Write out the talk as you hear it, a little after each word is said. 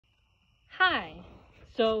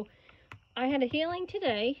So I had a healing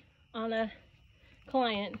today on a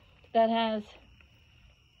client that has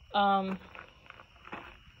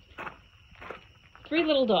 3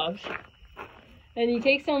 little dogs, and he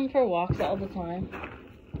takes them for walks all the time.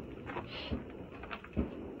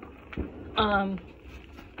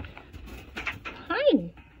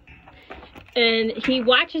 Hi. And he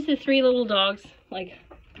watches the 3 little dogs like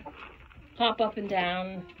hop up and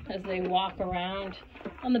down as they walk around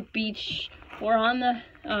on the beach or on the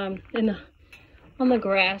on the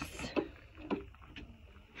grass.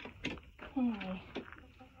 Hi.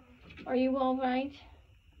 Are you all right?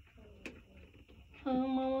 Huh,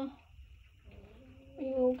 Mama? Are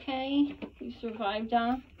you okay? You survived,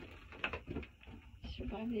 huh? You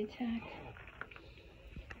survived the attack.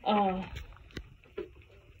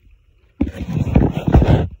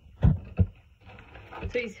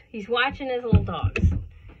 So he's watching his little dogs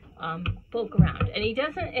poke around, and he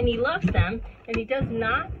loves them, and he does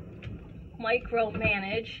not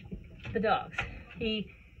micromanage the dogs. He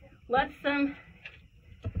lets them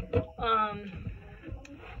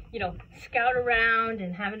you know, scout around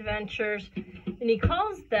and have adventures, and he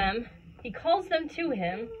calls them to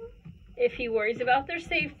him if he worries about their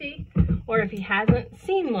safety or if he hasn't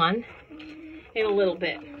seen one in a little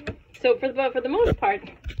bit. So for the most part,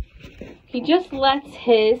 he just lets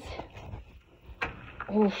his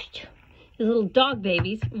little dog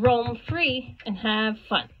babies roam free and have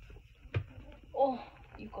fun. Oh,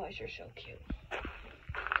 you guys are so cute.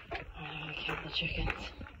 Alright, I'm gonna count the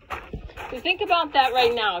chickens. So think about that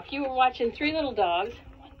right now. If you were watching 3 little dogs,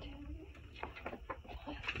 1, 2,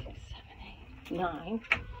 5, 6, 7, 8, 9,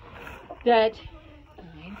 that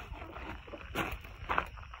 9,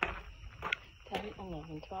 10,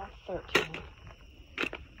 11, 12, 13.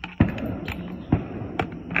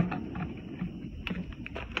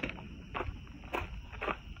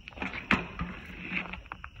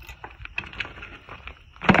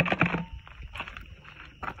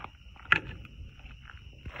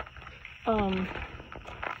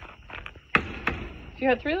 If you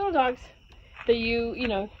had 3 little dogs that you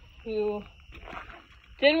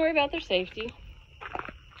didn't worry about their safety,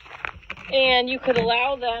 and you could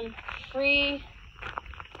allow them free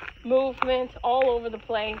movement all over the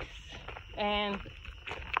place, and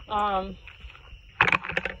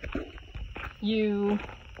you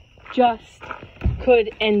just could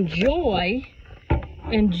enjoy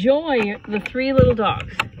the 3 little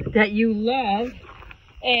dogs that you love,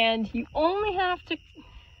 and you only have to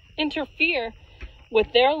interfere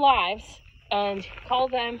with their lives and call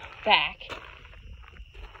them back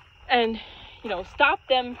and, you know, stop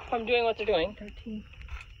them from doing what they're doing. 13.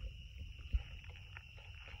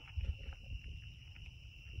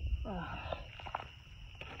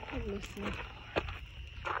 I'm listening.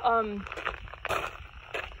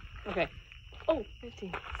 Okay. Oh,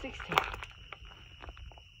 15, 16.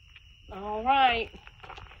 All right.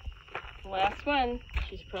 Last one.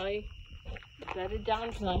 She's probably bedded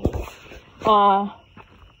down tonight. All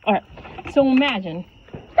right. So imagine.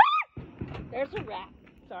 There's a rat.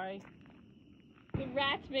 Sorry. The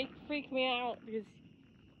rats freak me out because.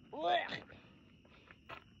 Ugh.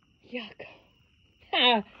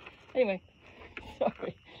 Yuck. Anyway.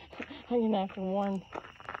 Sorry. I'm gonna have to warn.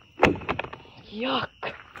 Yuck.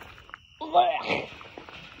 Ugh.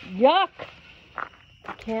 Yuck.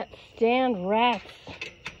 Can't stand rats.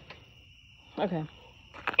 Okay.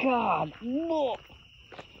 God. Ugh.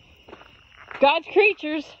 God's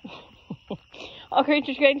creatures. All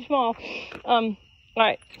creatures great and small.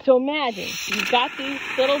 Alright, so imagine you've got these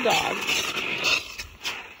little dogs.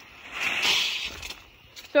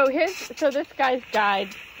 So this guy's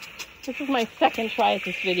guide. This is my second try at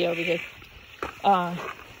this video because I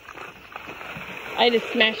had to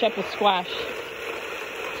smash up a squash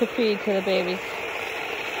to feed to the babies.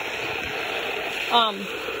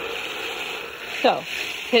 So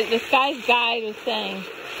this guy's guide was saying,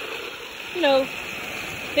 you know,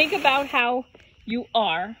 think about how you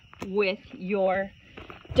are with your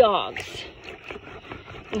dogs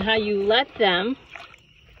and how you let them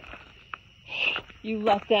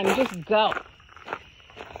just go.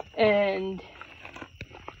 And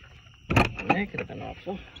that could have been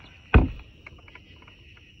awful.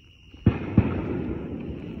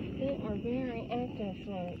 They are very active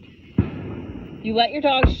tonight. You let your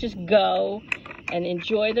dogs just go and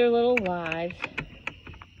enjoy their little lives.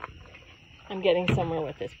 I'm getting somewhere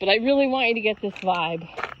with this, but I really want you to get this vibe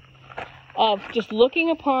of just looking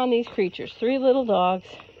upon these creatures. 3 little dogs.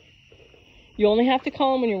 You only have to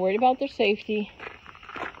call them when you're worried about their safety,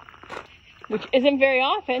 which isn't very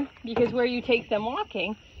often because where you take them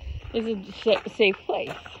walking is a safe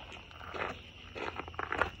place.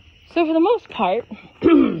 So for the most part,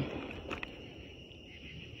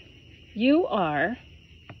 you are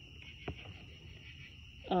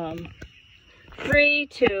free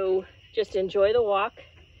to just enjoy the walk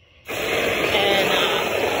and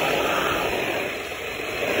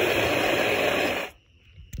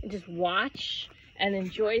just watch and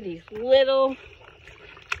enjoy these little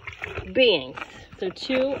beings. So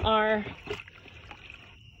 2 are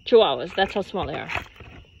Chihuahuas. That's how small they are.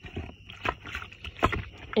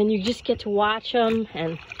 And you just get to watch them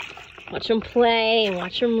and watch them play and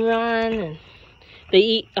watch them run. And they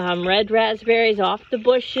eat red raspberries off the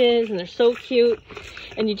bushes, and they're so cute.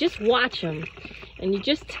 And you just watch them, and you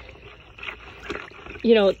just,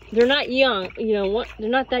 you know, they're not young, you know what, they're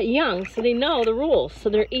not that young, so they know the rules. So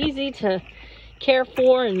they're easy to care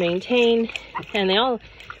for and maintain, and they all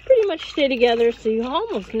pretty much stay together, so you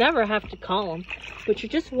almost never have to call them. But you're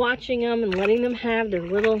just watching them and letting them have their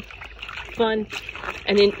little fun,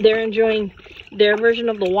 and they're enjoying their version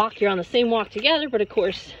of the walk. You're on the same walk together, but of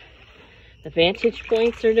course the vantage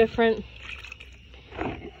points are different.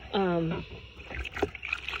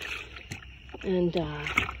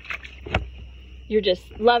 You're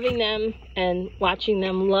just loving them and watching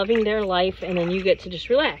them loving their life, and then you get to just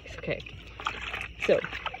relax. Okay, so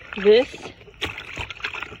this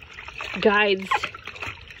guide's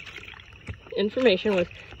information was,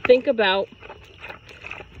 think about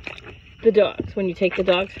the dogs. When you take the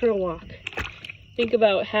dogs for a walk, think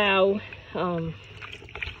about how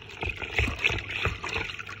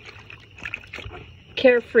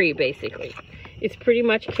carefree, basically. It's pretty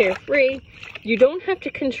much carefree. You don't have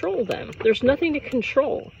to control them. There's nothing to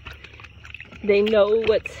control. They know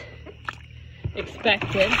what's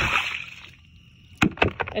expected,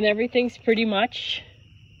 and everything's pretty much,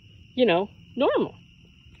 you know, normal.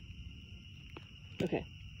 Okay,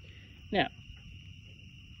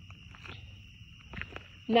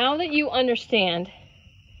 now that you understand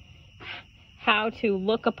how you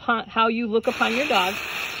look upon your dog,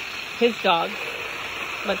 his dog,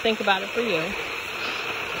 but think about it for you.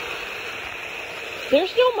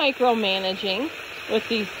 There's no micromanaging with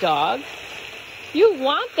these dogs. You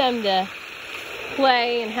want them to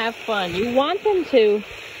play and have fun. You want them to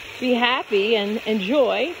be happy and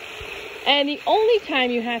enjoy. And the only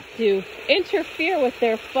time you have to interfere with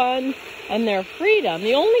their fun and their freedom,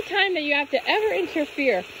 the only time that you have to ever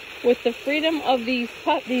interfere with the freedom of these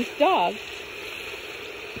dogs,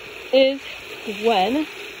 is when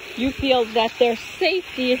you feel that their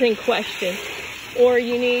safety is in question, or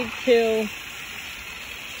you need to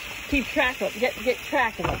keep track of them, get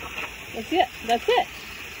track of them. That's it. That's it.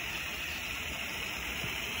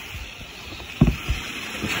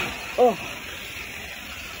 Oh.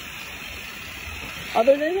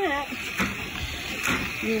 Other than that,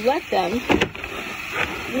 you let them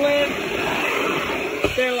live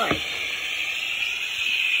their life.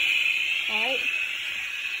 Alright?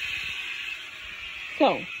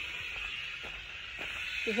 So,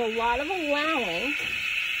 there's a lot of allowing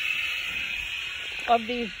of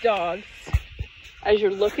these dogs as you're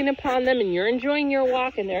looking upon them, and you're enjoying your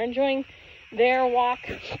walk and they're enjoying their walk.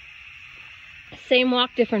 Same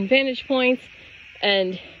walk, different vantage points,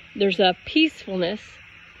 and there's a peacefulness,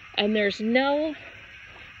 and there's no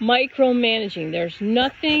micromanaging. There's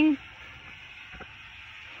nothing,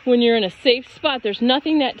 when you're in a safe spot, there's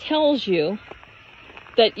nothing that tells you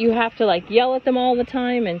that you have to like yell at them all the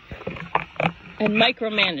time and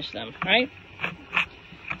micromanage them, right?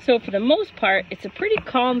 So for the most part, it's a pretty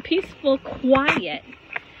calm, peaceful, quiet,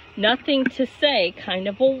 nothing to say kind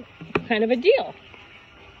of a deal.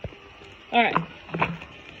 All right.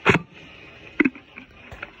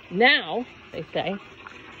 Now, they say,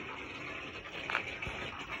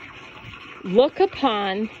 look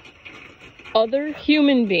upon other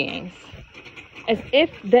human beings as if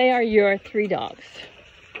they are your 3 dogs.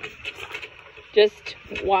 Just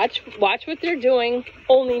watch what they're doing.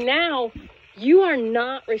 Only now, you are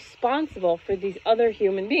not responsible for these other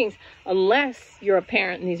human beings unless you're a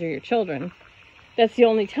parent and these are your children. That's the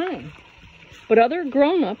only time. But other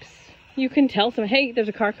grown-ups, you can tell them, hey, there's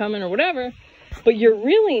a car coming or whatever, but you're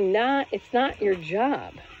really not, it's not your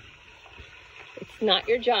job. It's not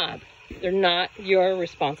your job. They're not your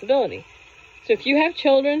responsibility. So if you have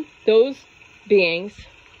children, those beings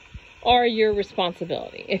are your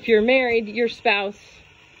responsibility. If you're married, your spouse,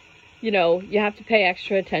 you know, you have to pay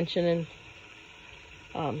extra attention.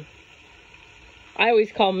 And I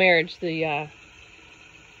always call marriage the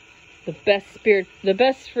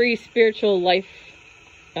best free spiritual life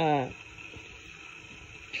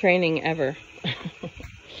training ever.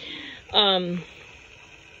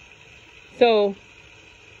 So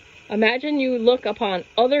imagine you look upon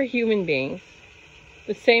other human beings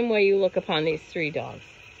the same way you look upon these 3 dogs.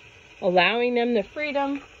 Allowing them the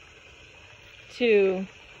freedom to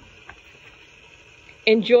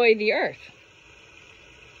enjoy the earth.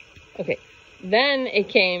 Okay, then it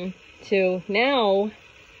came to now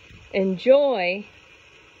enjoy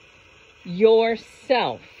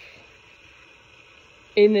yourself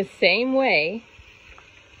in the same way.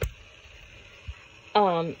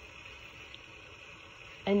 And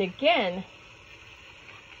again,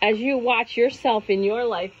 as you watch yourself in your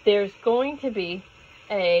life, there's going to be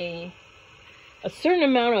a certain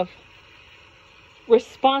amount of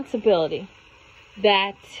responsibility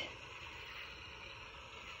that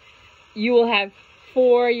you will have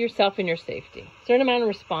for yourself and your safety. A certain amount of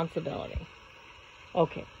responsibility.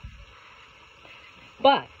 Okay.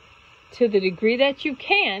 But to the degree that you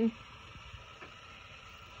can,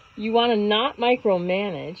 you want to not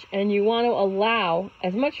micromanage, and you want to allow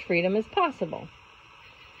as much freedom as possible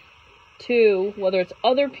to, whether it's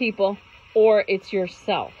other people or it's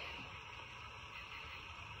yourself.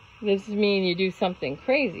 This doesn't mean you do something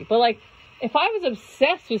crazy. But like, if I was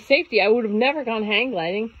obsessed with safety, I would have never gone hang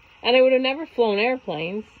gliding, and I would have never flown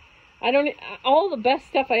airplanes. All the best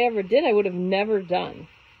stuff I ever did, I would have never done.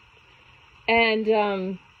 And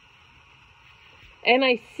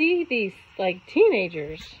I see these, like,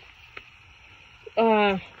 teenagers,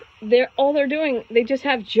 they're doing, they just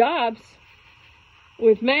have jobs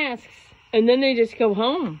with masks, and then they just go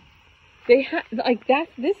home. This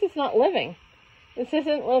is not living. This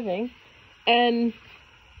isn't living. And,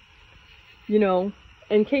 you know,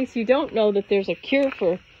 in case you don't know that there's a cure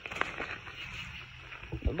for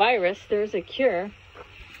the virus, there's a cure.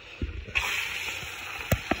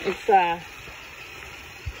 It's a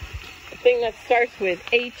thing that starts with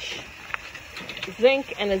H,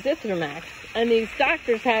 zinc, and azithromycin. And these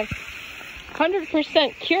doctors have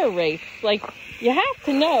 100% cure rates. Like, you have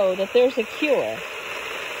to know that there's a cure.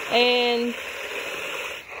 And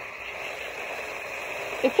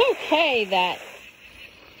it's okay that,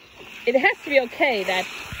 it has to be okay that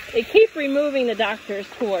they keep removing the doctors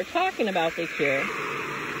who are talking about the cure.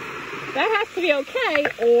 That has to be okay,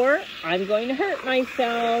 or I'm going to hurt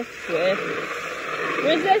myself with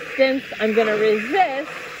resistance. I'm going to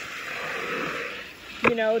resist,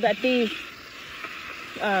 you know, that these,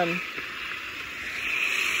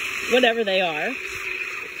 whatever they are,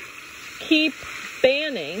 keep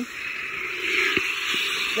banning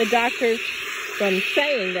the doctors from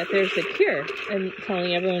saying that there's a cure and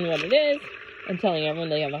telling everyone what it is and telling everyone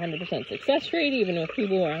they have a 100% success rate, even with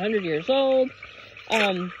people who are 100 years old.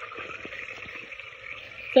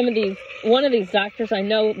 One of these doctors I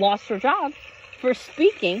know lost her job for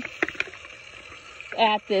speaking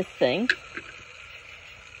at this thing.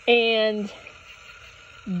 And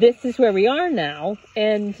this is where we are now.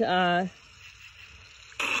 And, am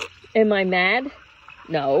I mad?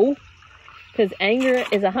 No. Because anger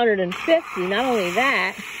is 150. Not only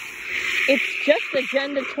that, it's just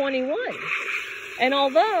Agenda 21. And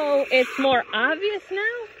although it's more obvious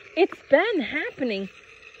now, it's been happening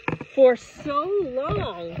for so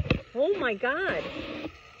long. Oh my God.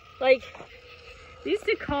 Like, they used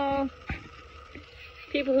to call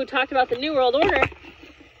people who talked about the New World Order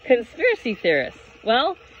conspiracy theorists.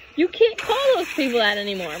 Well, you can't call those people that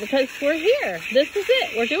anymore because we're here. This is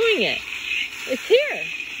it. We're doing it. It's here.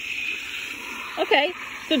 Okay,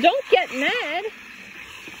 so don't get mad.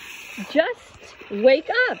 Just wake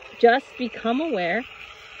up. Just become aware.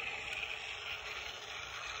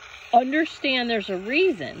 Understand there's a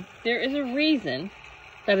reason. There is a reason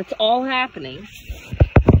that it's all happening.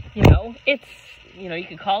 You know, it's, you know, you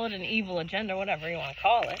can call it an evil agenda, whatever you want to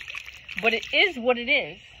call it. But it is what it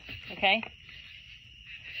is. Okay?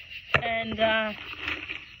 And,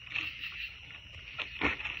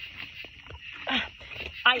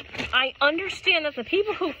 I understand that the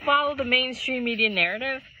people who follow the mainstream media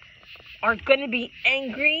narrative are going to be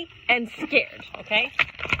angry and scared, okay?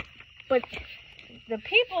 But the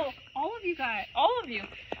people, all of you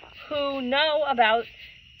who know about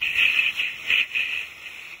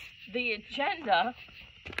the agenda,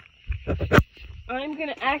 I'm going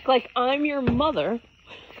to act like I'm your mother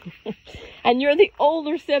and you're the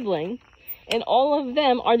older sibling and all of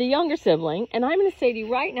them are the younger sibling, and I'm going to say to you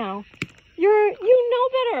right now, you know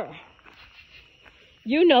better.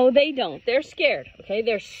 You know they don't. They're scared, okay?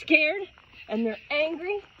 They're scared and they're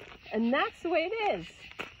angry, and that's the way it is.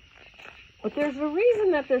 But there's a reason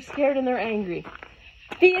that they're scared and they're angry.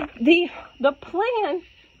 The plan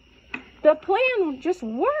just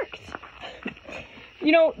worked.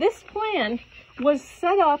 You know, this plan was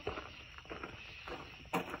set up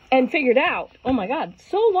and figured out, oh my God,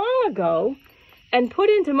 so long ago, and put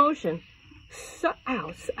into motion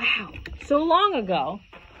so long ago.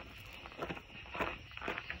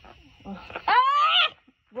 Ah!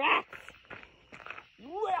 Rats!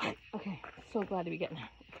 Okay, so glad to be getting there.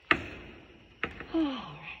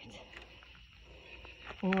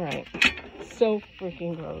 All right. So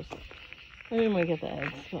freaking gross. I didn't want to get the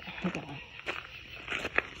eggs, but okay.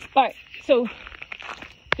 All right, so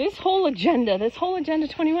this whole agenda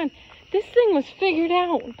 21, this thing was figured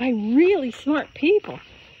out by really smart people.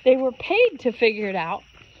 They were paid to figure it out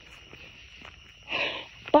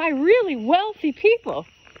by really wealthy people.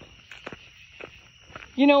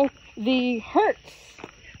 You know, the hertz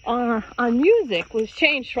on music was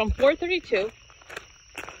changed from 432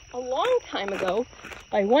 a long time ago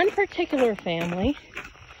by one particular family.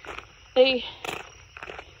 They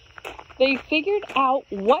figured out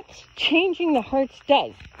what changing the hertz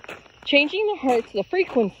does. Changing the hertz, the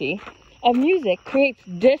frequency of music, creates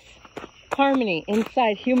disharmony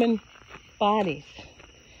inside human bodies.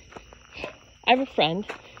 I have a friend,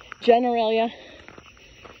 Jen Aurelia,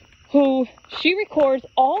 who she records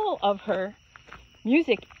all of her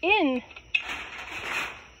music in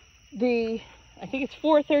the, I think it's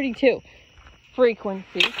 432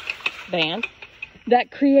 frequency band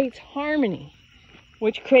that creates harmony,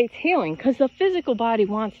 which creates healing, because the physical body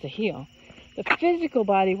wants to heal. The physical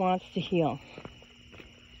body wants to heal.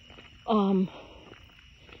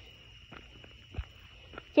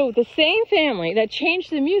 So the same family that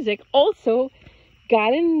changed the music also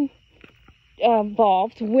got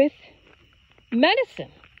involved with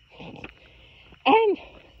medicine. And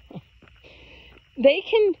they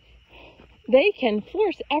can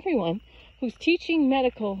force everyone who's teaching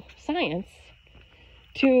medical science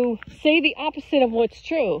to say the opposite of what's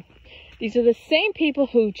true. These are the same people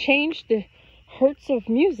who changed the hertz of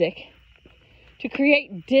music to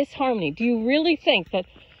create disharmony. Do you really think that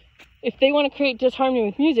if they want to create disharmony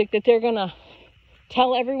with music, that they're going to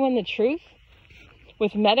tell everyone the truth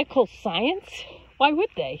with medical science? Why would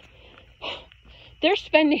they? They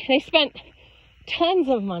spent tons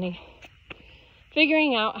of money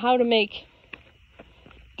figuring out how to make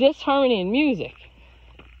disharmony in music.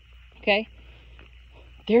 Okay?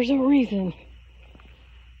 There's a reason.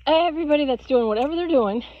 Everybody that's doing whatever they're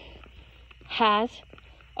doing has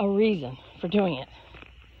a reason for doing it.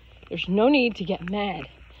 There's no need to get mad.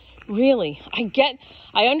 Really,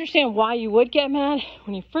 I understand why you would get mad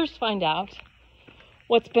when you first find out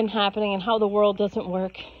what's been happening and how the world doesn't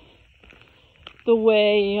work the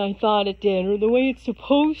way I thought it did, or the way it's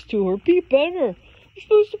supposed to, or be better. You're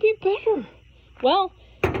supposed to be better. Well,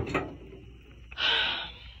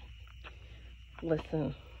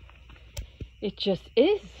 listen, it just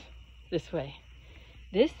is this way.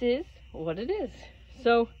 This is what it is.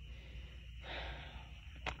 So,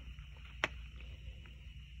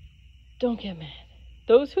 don't get mad.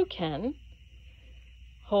 Those who can,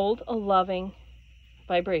 hold a loving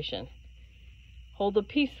vibration. Hold a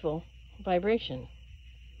peaceful vibration.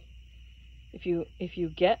 If you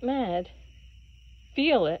get mad,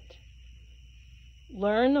 feel it.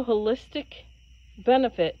 Learn the holistic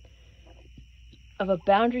benefit of a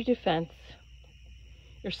boundary defense.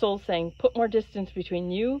 Your soul's saying, put more distance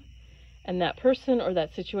between you and that person or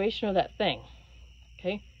that situation or that thing.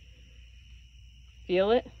 Okay?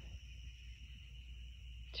 Feel it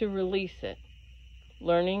to release it.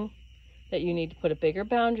 Learning that you need to put a bigger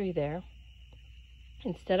boundary there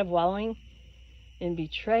instead of wallowing in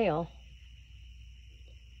betrayal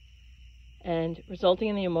and resulting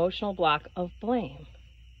in the emotional block of blame.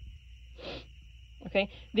 Okay?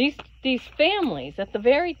 These families at the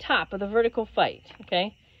very top of the vertical fight,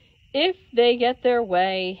 okay? If they get their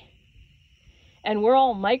way and we're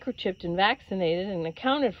all microchipped and vaccinated and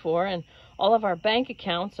accounted for, and all of our bank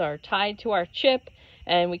accounts are tied to our chip,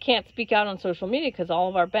 and we can't speak out on social media because all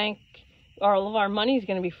of our money is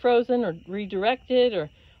going to be frozen or redirected or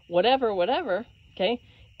whatever, okay?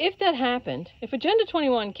 If that happened, if Agenda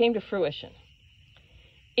 21 came to fruition,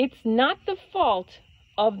 it's not the fault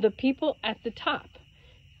of the people at the top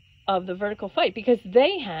of the vertical fight, because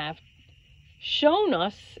they have shown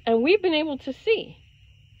us and we've been able to see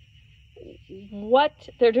what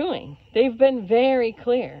they're doing. They've been very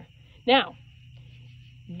clear. Now,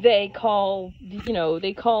 they call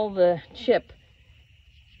the chip,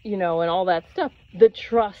 and all that stuff, the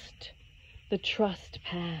trust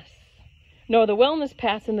pass. No, the wellness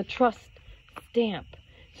pass and the trust stamp.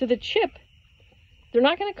 So the chip, they're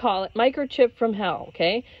not going to call it microchip from hell,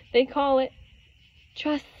 okay? They call it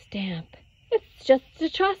trust stamp. It's just a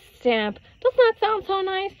trust stamp. Doesn't that sound so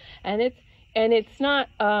nice? And it's not,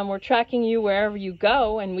 we're tracking you wherever you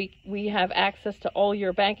go, and we have access to all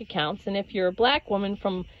your bank accounts. And if you're a black woman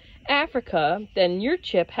from Africa, then your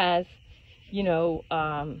chip has you know,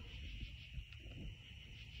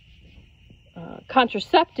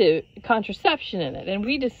 contraception in it, and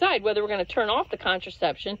we decide whether we're going to turn off the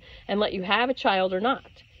contraception and let you have a child or not.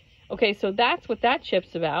 Okay, so that's what that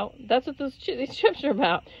chip's about. That's what these chips are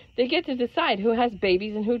about. They get to decide who has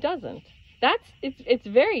babies and who doesn't. It's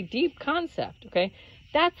very deep concept. Okay,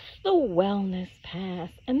 that's the wellness pass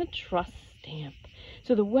and the trust stamp.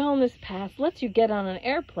 So the wellness pass lets you get on an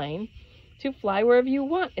airplane to fly wherever you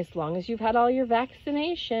want, as long as you've had all your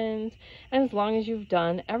vaccinations and as long as you've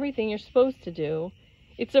done everything you're supposed to do.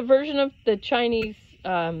 It's a version of the Chinese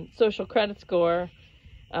social credit score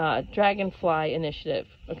Dragonfly initiative.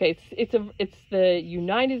 Okay, it's the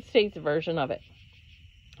United States version of it.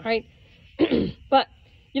 All right, but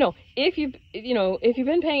if you've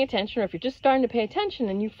been paying attention, or if you're just starting to pay attention,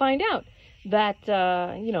 and you find out that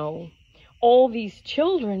all these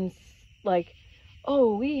children's like,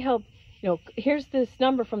 oh, we help. Here's this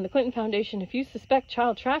number from the Clinton Foundation. If you suspect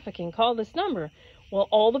child trafficking, call this number. Well,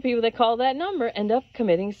 all the people that call that number end up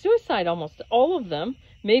committing suicide, almost all of them,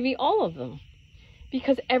 maybe all of them,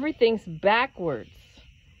 because everything's backwards.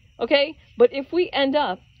 Okay? But if we end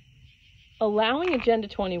up allowing Agenda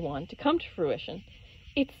 21 to come to fruition,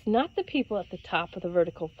 it's not the people at the top of the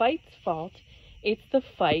vertical fight's fault. It's the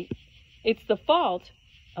fault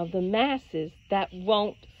of the masses that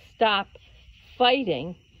won't stop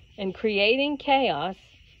fighting and creating chaos.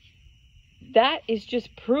 That is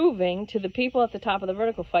just proving to the people at the top of the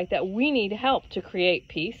vertical fight that we need help to create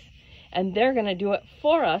peace, and they're going to do it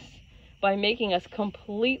for us by making us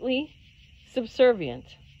completely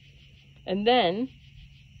subservient. And then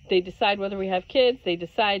they decide whether we have kids. They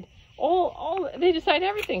decide they decide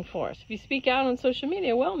everything for us. If you speak out on social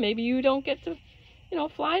media, well, maybe you don't get to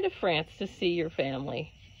fly to France to see your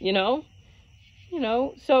family.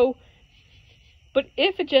 So. But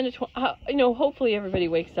if Agenda 20, hopefully everybody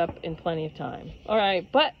wakes up in plenty of time. All right.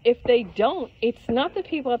 But if they don't, it's not the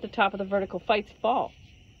people at the top of the vertical fight's fault.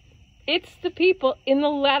 It's the people in the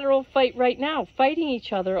lateral fight right now, fighting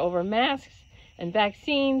each other over masks and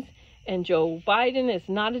vaccines. And Joe Biden is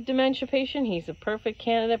not a dementia patient. He's a perfect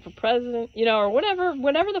candidate for president, or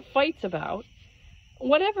whatever the fight's about,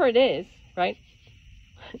 whatever it is, right?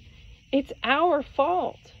 It's our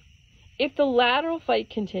fault. If the lateral fight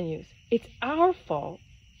continues, it's our fault,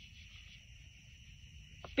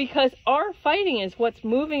 because our fighting is what's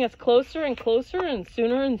moving us closer and closer and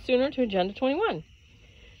sooner to Agenda 21.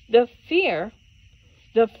 The fear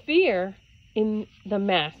in the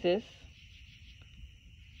masses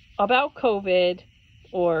about COVID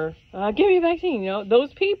or give me a vaccine,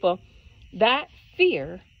 those people, that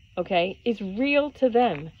fear, okay, is real to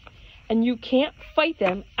them, and you can't fight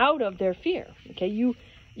them out of their fear. Okay, you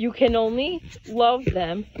can only love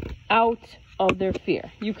them out of their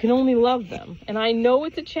fear. You can only love them. And I know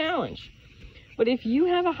it's a challenge. But if you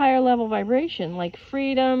have a higher level vibration, like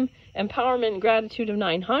freedom, empowerment, gratitude of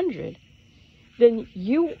 900, then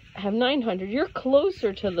you have 900. You're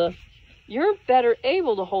closer to you're better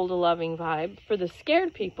able to hold a loving vibe for the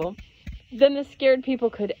scared people than the scared people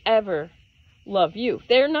could ever love you.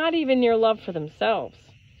 They're not even near love for themselves.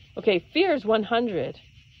 Okay, fear is 100.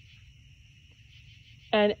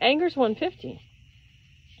 And anger's 150.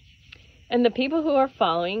 And the people who are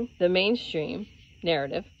following the mainstream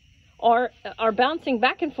narrative are bouncing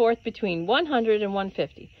back and forth between 100 and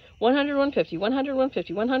 150. 100, 150, 100,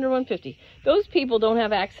 150, 100, 150. Those people don't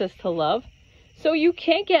have access to love. So you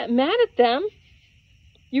can't get mad at them.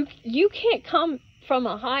 You can't come from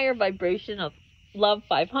a higher vibration of love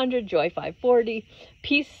 500, joy 540,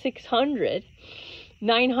 peace 600,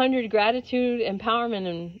 900 gratitude,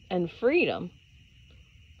 empowerment, and freedom.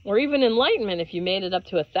 Or even enlightenment if you made it up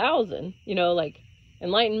to 1,000, like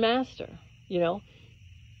enlightened master,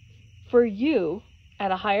 For you at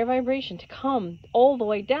a higher vibration to come all the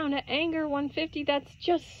way down to anger 150, that's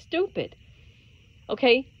just stupid.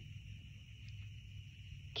 Okay?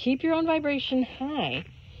 Keep your own vibration high.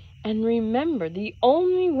 And remember, the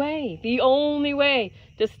only way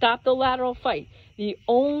to stop the lateral fight, the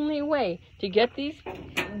only way to get these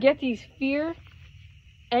fear,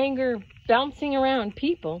 anger, bouncing around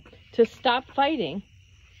people to stop fighting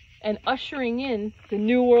and ushering in the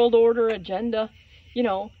New World Order agenda,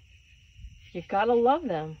 you gotta love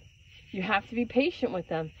them. You have to be patient with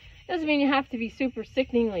them. Doesn't mean you have to be super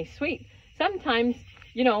sickeningly sweet. Sometimes,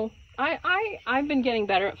 I've been getting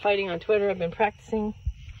better at fighting on Twitter. I've been practicing.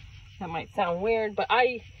 That might sound weird, but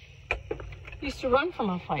I used to run from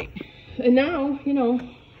a fight. And now,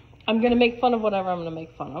 I'm gonna make fun of whatever I'm gonna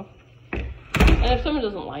make fun of. And if someone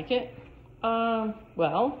doesn't like it,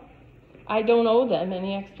 well, I don't owe them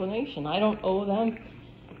any explanation. I don't owe them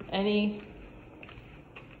any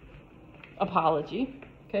apology,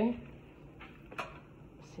 okay?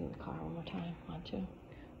 Let's see the car one more time. 1, 2.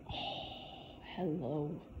 Oh,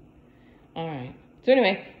 hello. All right. So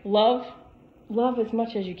anyway, love as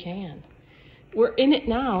much as you can. We're in it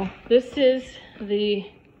now. This is the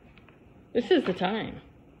time.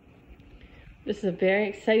 This is a very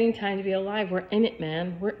exciting time to be alive. We're in it,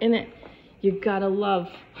 man. We're in it. You gotta love.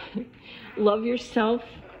 Love yourself.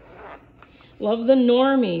 Love the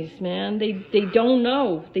normies, man. They don't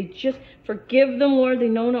know. They just forgive them, Lord. They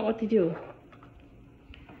know not what to do.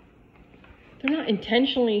 They're not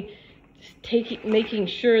intentionally making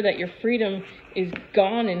sure that your freedom is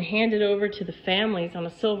gone and handed over to the families on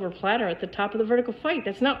a silver platter at the top of the vertical fight.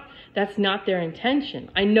 That's not their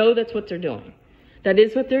intention. I know that's what they're doing. That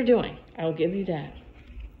is what they're doing. I'll give you that.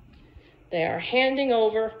 They are handing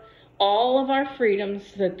over all of our freedoms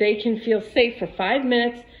so that they can feel safe for 5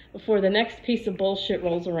 minutes before the next piece of bullshit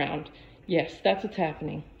rolls around. Yes, that's what's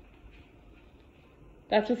happening.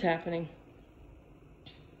 That's what's happening.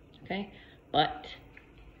 Okay? But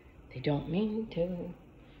they don't mean to.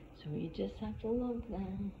 So you just have to love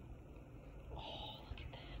them. Oh, look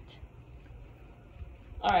at that.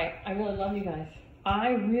 All right, I really love you guys. I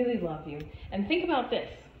really love you. And think about this.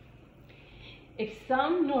 If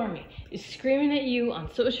some normie is screaming at you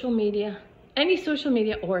on social media, any social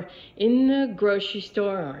media, or in the grocery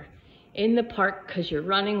store, or in the park because you're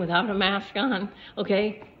running without a mask on,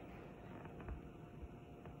 okay?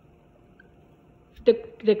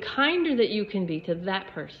 The kinder that you can be to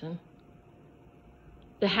that person,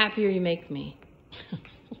 the happier you make me.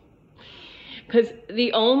 Because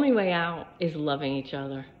the only way out is loving each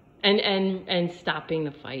other and stopping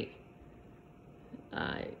the fight.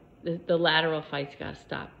 The lateral fight's got to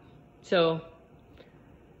stop. So,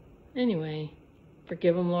 anyway,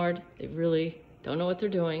 forgive them, Lord. They really don't know what they're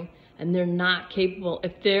doing, and they're not capable.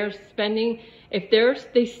 If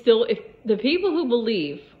the people who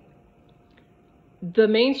believe the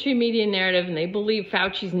mainstream media narrative and they believe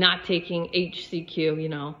Fauci's not taking HCQ, you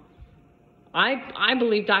know, I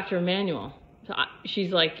believe Dr. Emanuel. So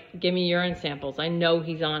she's like, give me urine samples. I know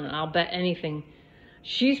he's on it. I'll bet anything.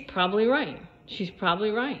 She's probably right. She's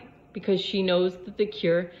probably right. Because she knows that the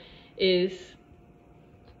cure is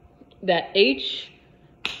that H,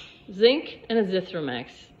 zinc, and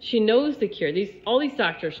azithromycin. She knows the cure. All these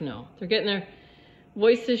doctors know. They're getting their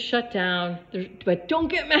voices shut down. But don't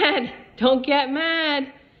get mad. Don't get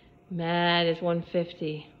mad. Mad is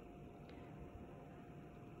 150.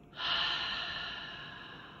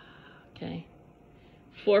 Okay.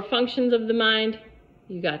 4 functions of the mind.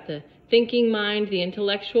 You got the thinking mind, the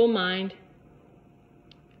intellectual mind,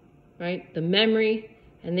 right? The memory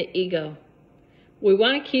and the ego. We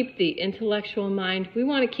want to keep the intellectual mind. We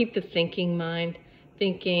want to keep the thinking mind.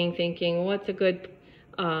 Thinking, what's a good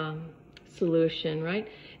solution, right?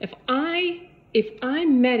 If I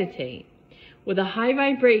meditate with a high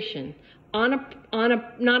vibration not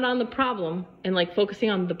on the problem and like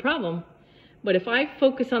focusing on the problem, but if I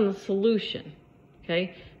focus on the solution,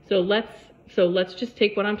 okay? So let's just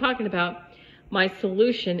take what I'm talking about. My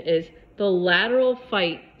solution is the lateral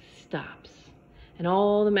fight stops and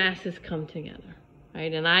all the masses come together,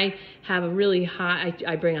 right? And I have a really high,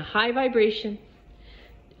 I bring a high vibration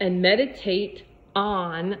and meditate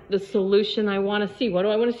on the solution I want to see. What do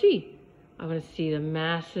I want to see? I want to see the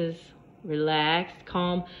masses relaxed,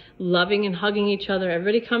 calm, loving and hugging each other,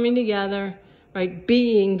 everybody coming together, right?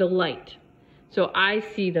 Being the light. So I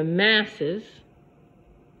see the masses,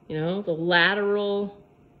 you know, the lateral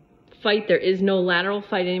fight. There is no lateral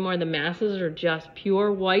fight anymore. The masses are just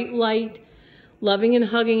pure white light, loving and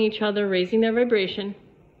hugging each other, raising their vibration.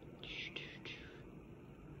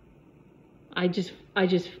 I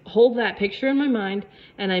just hold that picture in my mind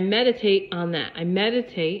and I meditate on that. I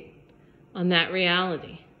meditate on that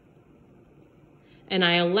reality. And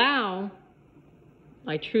I allow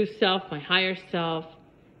my true self, my higher self,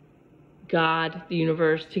 God, the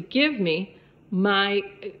universe, to give me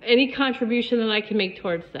any contribution that I can make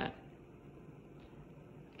towards that.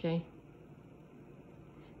 Okay?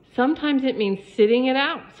 Sometimes it means sitting it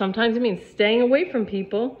out. Sometimes it means staying away from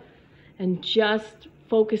people and just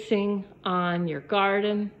focusing on your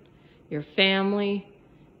garden, your family,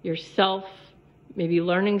 yourself, maybe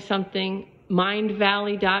learning something.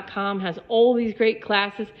 Mindvalley.com has all these great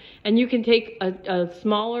classes, and you can take a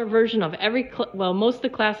smaller version of most of the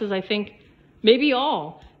classes, I think, maybe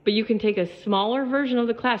all, but you can take a smaller version of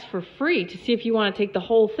the class for free to see if you want to take the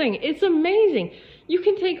whole thing. It's amazing. You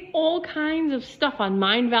can take all kinds of stuff on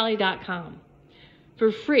mindvalley.com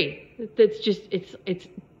for free. It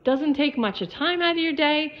doesn't take much time out of your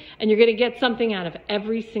day, and you're going to get something out of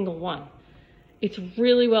every single one. It's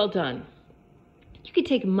really well done. You could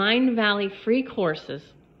take Mind Valley free courses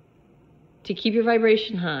to keep your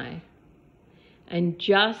vibration high and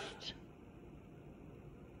just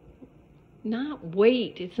not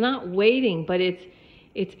wait. It's not waiting, but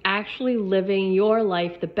it's actually living your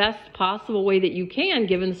life the best possible way that you can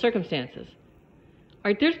given the circumstances. All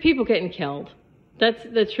right, there's people getting killed. That's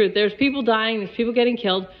the truth. There's people dying. There's people getting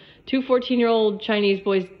killed. 2 14-year-old Chinese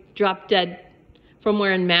boys dropped dead from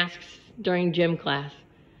wearing masks during gym class.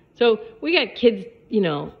 So we got kids, you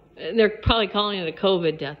know, they're probably calling it a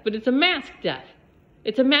COVID death, but it's a mask death.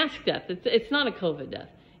 It's a mask death. It's not a COVID death.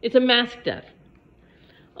 It's a mask death.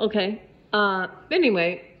 Okay.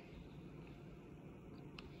 Anyway,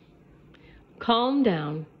 calm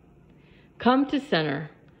down. Come to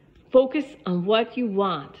center. Focus on what you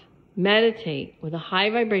want. Meditate with a high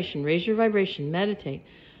vibration. Raise your vibration. Meditate.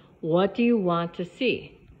 What do you want to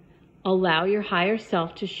see? Allow your higher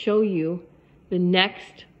self to show you the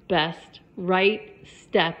next best right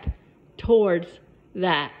step towards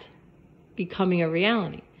that becoming a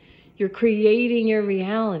reality. You're creating your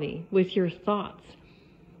reality with your thoughts.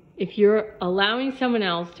 If you're allowing someone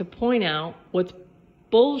else to point out what's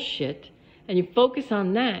bullshit and you focus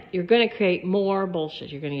on that, you're going to create more bullshit.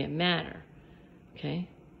 You're going to get madder. Okay?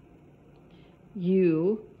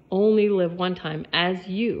 You only live one time as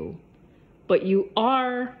you, but you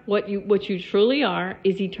are what you truly are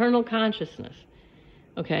is eternal consciousness.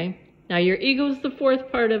 Okay? Now your ego is the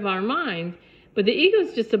fourth part of our mind, but the ego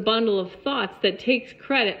is just a bundle of thoughts that takes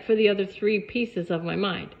credit for the other 3 pieces of my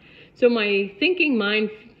mind. So my thinking mind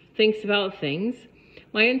thinks about things.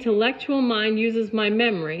 My intellectual mind uses my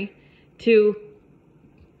memory to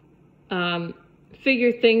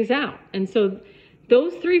figure things out. And so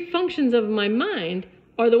those 3 functions of my mind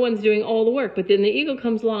are the ones doing all the work. But then the ego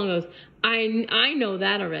comes along and goes, I know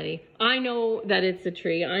that already. I know that it's a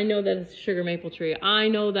tree. I know that it's a sugar maple tree. I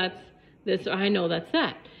know that's this. I know that's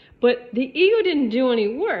that. But the ego didn't do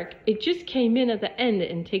any work. It just came in at the end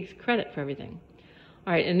and takes credit for everything.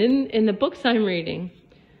 All right, and in the books I'm reading,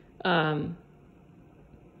 the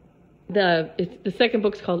second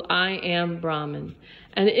book's called I Am Brahman.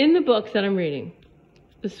 And in the books that I'm reading,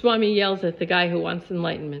 the Swami yells at the guy who wants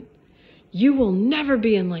enlightenment. You will never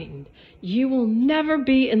be enlightened. You will never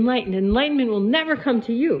be enlightened. Enlightenment will never come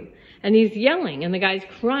to you. And he's yelling, and the guy's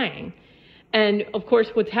crying. And, of course,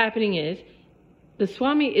 what's happening is the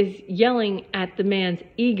Swami is yelling at the man's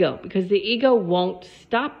ego because the ego won't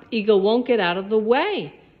stop. Ego won't get out of the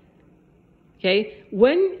way. Okay?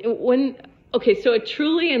 Okay, so a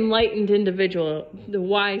truly enlightened individual, the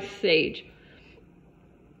wise sage,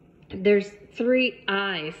 there's 3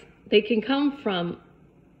 eyes. They can come from,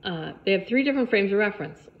 they have 3 different frames of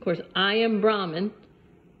reference. Of course, I am Brahman,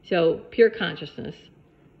 so pure consciousness.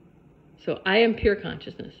 So I am pure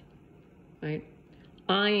consciousness, right?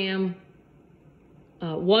 I am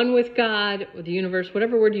one with God, with the universe,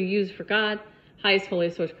 whatever word you use for God, highest,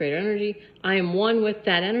 holiest source, creator energy. I am one with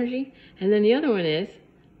that energy. And then the other one is,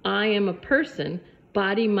 I am a person,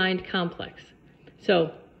 body-mind complex.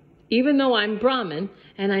 So even though I'm Brahman,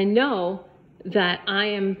 and I know that I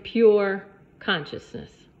am pure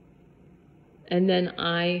consciousness, and then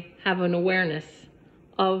I have an awareness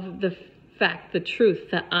of the fact, the truth,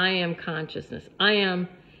 that I am consciousness. I am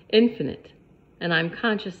infinite, and I'm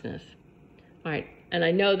consciousness. All right, and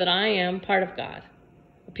I know that I am part of God,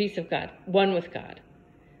 a piece of God, one with God.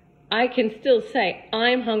 I can still say,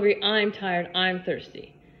 I'm hungry, I'm tired, I'm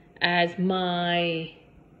thirsty, as my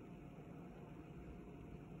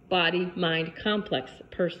body-mind complex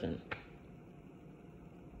person.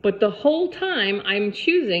 But the whole time I'm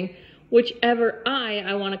choosing whichever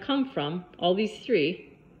I want to come from, all these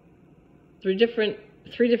three different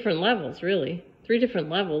levels, really. 3 different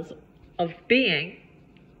levels of being.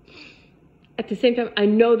 At the same time, I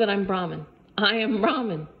know that I'm Brahman. I am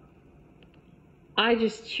Brahman. I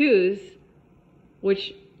just choose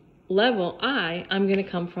which level I'm going to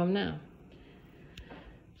come from now.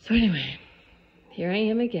 So anyway, here I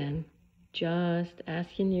am again, just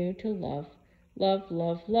asking you to love the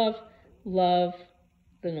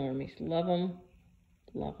normies. Love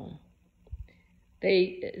them.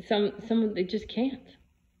 They just can't.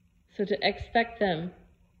 So to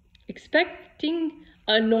expecting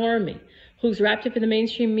a normie who's wrapped up in the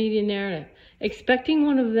mainstream media narrative, expecting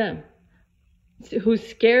one of them who's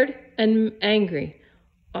scared and angry.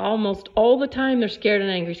 Almost all the time they're scared and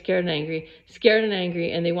angry,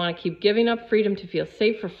 and they want to keep giving up freedom to feel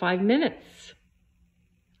safe for 5 minutes.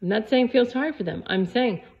 I'm not saying feel sorry for them. I'm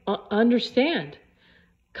saying understand.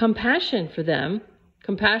 Compassion for them.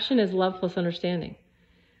 Compassion is love plus understanding.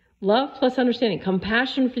 Love plus understanding.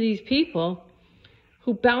 Compassion for these people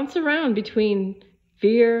who bounce around between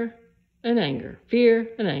fear, and anger, fear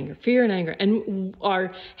and anger, fear and anger, and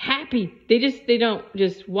are happy. They don't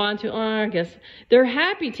just want to, I guess, they're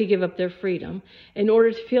happy to give up their freedom in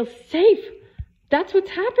order to feel safe. That's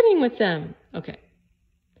what's happening with them. Okay.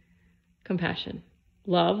 Compassion.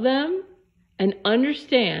 Love them and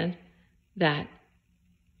understand that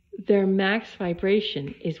their max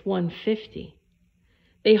vibration is 150.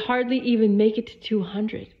 They hardly even make it to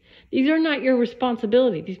 200. These are not your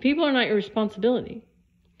responsibility. These people are not your responsibility.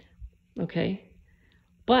 Okay?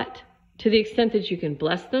 But to the extent that you can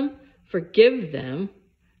bless them, forgive them,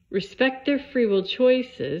 respect their free will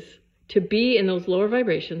choices to be in those lower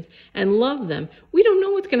vibrations, and love them, we don't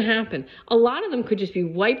know what's going to happen. A lot of them could just be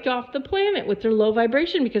wiped off the planet with their low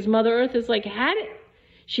vibration because Mother Earth has like had it.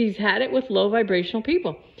 She's had it with low vibrational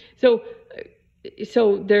people. So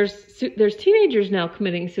there's teenagers now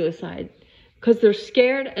committing suicide because they're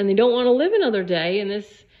scared and they don't want to live another day in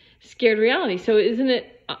this scared reality. So isn't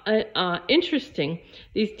it interesting?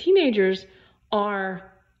 These teenagers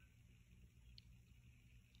are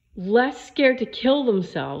less scared to kill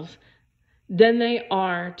themselves than they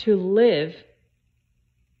are to live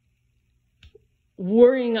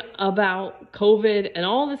worrying about COVID and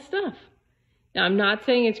all this stuff. Now, I'm not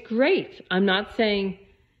saying it's great. I'm not saying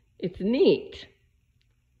it's neat.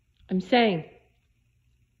 I'm saying,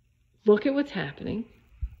 look at what's happening.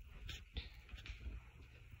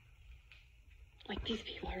 Like, these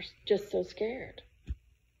people are just so scared.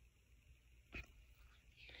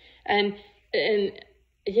 And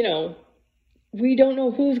you know, we don't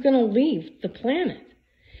know who's going to leave the planet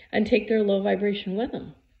and take their low vibration with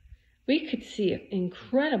them. We could see an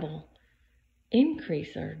incredible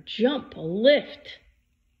increase or jump, a lift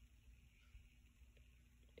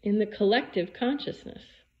in the collective consciousness.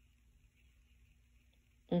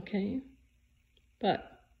 Okay?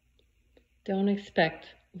 But don't expect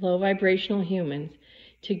low vibrational humans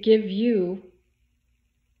to give you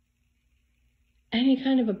any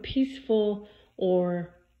kind of a peaceful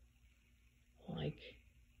or like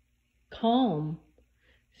calm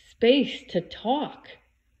space to talk.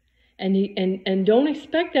 And don't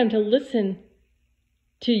expect them to listen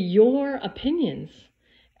to your opinions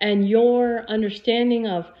and your understanding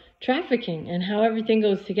of trafficking and how everything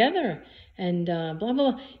goes together and blah, blah,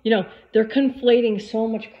 blah. You know, they're conflating so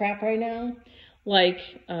much crap right now. Like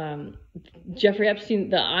Jeffrey Epstein,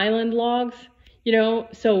 the island logs, you know.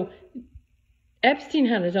 So Epstein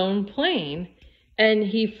had his own plane and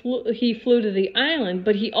he flew to the island,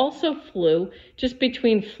 but he also flew just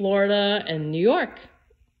between Florida and New York.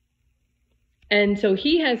 And so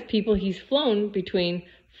he has people he's flown between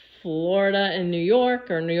Florida and New York,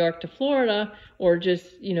 or New York to Florida, or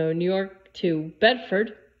just, you know, New York to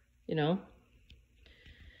Bedford, you know,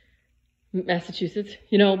 Massachusetts,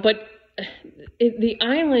 you know, but the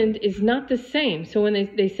island is not the same. So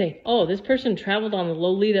when they say, oh, this person traveled on the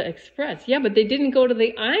Lolita Express. Yeah, but they didn't go to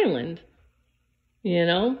the island, you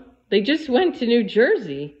know. They just went to New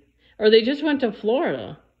Jersey, or they just went to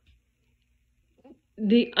Florida.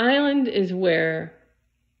 The island is where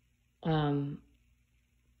I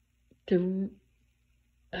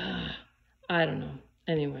don't know.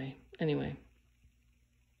 Anyway.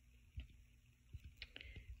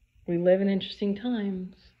 We live in interesting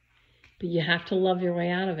times, but you have to love your way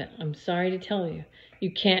out of it. I'm sorry to tell you.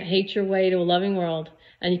 You can't hate your way to a loving world,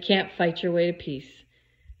 and you can't fight your way to peace.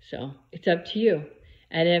 So it's up to you.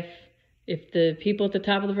 And if the people at the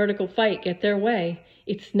top of the vertical fight get their way,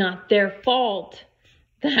 it's not their fault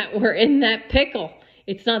that we're in that pickle.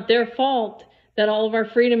 It's not their fault that all of our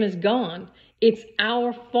freedom is gone. It's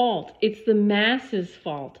our fault. It's the masses'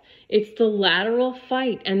 fault. It's the lateral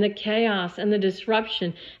fight and the chaos and the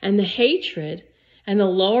disruption and the hatred and the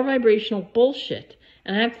lower vibrational bullshit.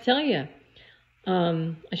 And I have to tell you,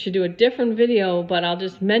 I should do a different video, but I'll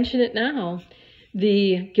just mention it now.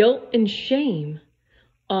 The guilt and shame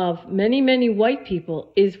of many, many white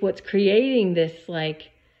people is what's creating this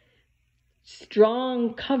like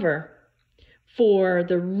strong cover for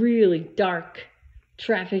the really dark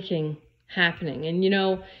trafficking happening. And you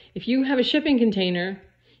know, if you have a shipping container,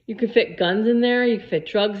 you could fit guns in there, you could fit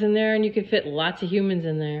drugs in there, and you could fit lots of humans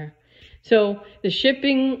in there. So the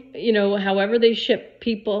shipping, you know, however they ship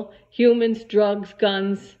people, humans, drugs,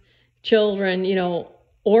 guns, children, you know,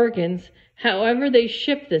 organs, however they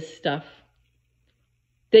ship this stuff,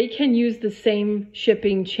 they can use the same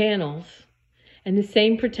shipping channels and the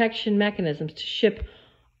same protection mechanisms to ship,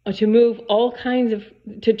 or to move all kinds of,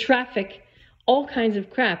 to traffic all kinds of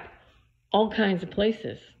crap, all kinds of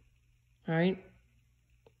places. All right?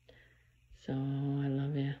 So I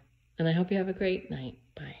love you. And I hope you have a great night.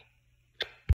 Bye.